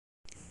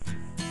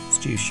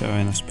Stu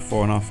showing us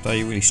before and after.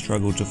 He really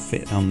struggled to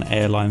fit on the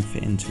airline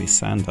fit into his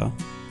sander,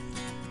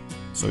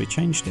 so he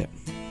changed it.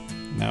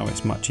 Now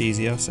it's much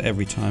easier, so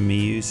every time he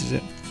uses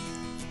it,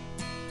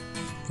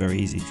 very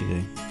easy to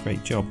do.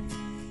 Great job.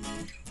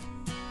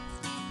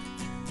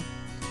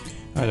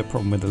 I had a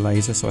problem with the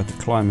laser, so I had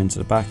to climb into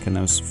the back and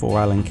there was 4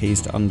 Allen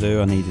keys to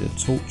undo. I needed a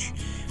torch,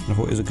 and I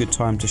thought it was a good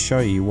time to show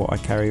you what I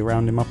carry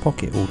around in my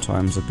pocket all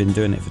times. I've been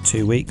doing it for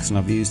 2 weeks and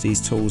I've used these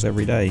tools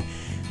every day.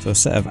 So a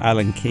set of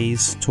Allen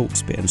keys,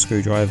 Torx bit and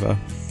screwdriver,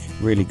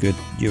 really good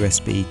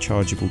USB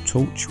chargeable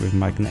torch with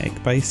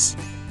magnetic base,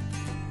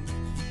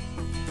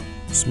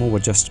 small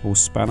adjustable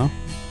spanner,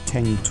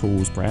 Teng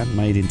Tools brand,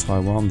 made in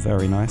Taiwan,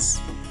 very nice.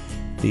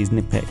 These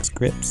Nipex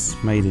grips,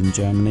 made in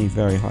Germany,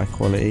 very high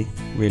quality,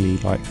 really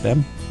like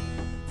them.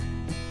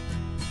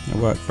 They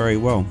work very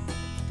well.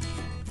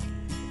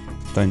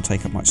 Don't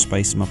take up much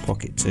space in my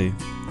pocket too,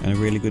 and a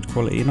really good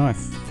quality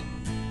knife.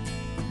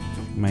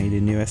 Made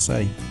in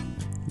USA.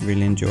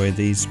 Really enjoy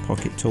these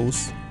pocket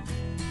tools,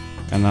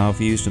 and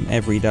I've used them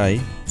every day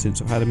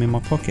since I've had them in my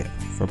pocket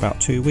for about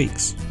 2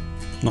 weeks.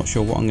 Not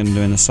sure what I'm going to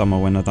do in the summer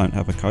when I don't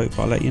have a coat,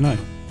 but I'll let you know.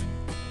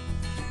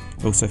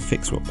 Also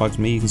fixed what bugs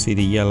me. You can see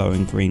the yellow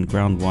and green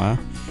ground wire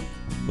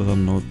was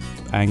on the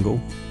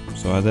angle,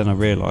 so then I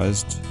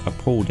realised I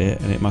pulled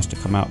it and it must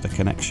have come out the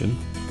connection,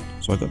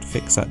 so I got to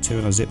fix that too,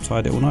 and I zip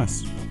tied it all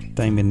nice.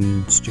 Damien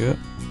and Stuart,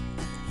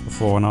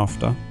 before and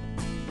after.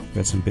 We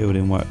had some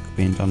building work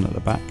being done at the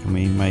back and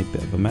we made a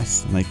bit of a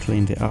mess, and they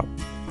cleaned it up,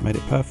 made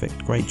it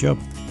perfect. Great job.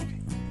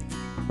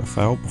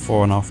 Raphael,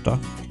 before and after.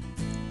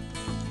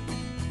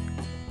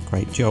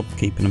 Great job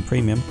keeping them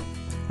premium.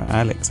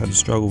 Alex had a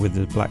struggle with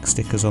the black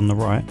stickers on the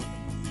right,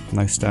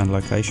 no stand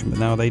location, but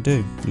now they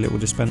do. A little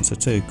dispenser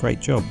too, great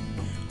job.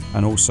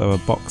 And also a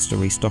box to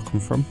restock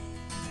them from.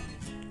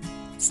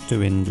 It's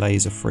doing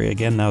laser free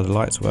again, now the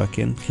light's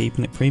working,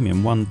 keeping it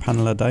premium, 1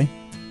 panel a day.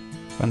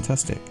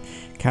 Fantastic.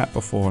 Cat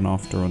before and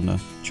after on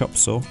the chop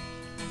saw,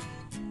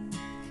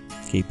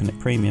 keeping it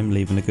premium,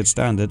 leaving a good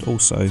standard.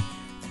 Also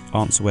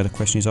answer where the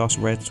question is asked,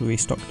 where to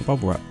restock the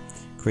bubble wrap.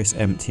 Chris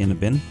empty in a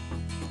bin,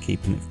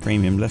 keeping it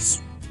premium,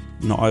 let's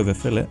not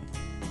overfill it.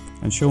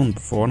 And Sean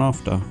before and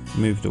after,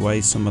 moved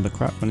away some of the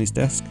crap on his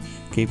desk,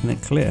 keeping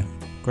it clear.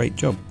 Great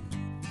job.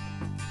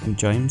 And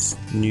James,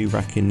 new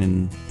racking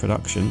in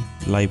production,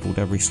 labelled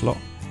every slot,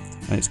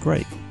 and it's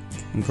great.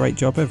 And great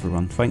job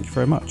everyone, thank you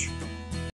very much.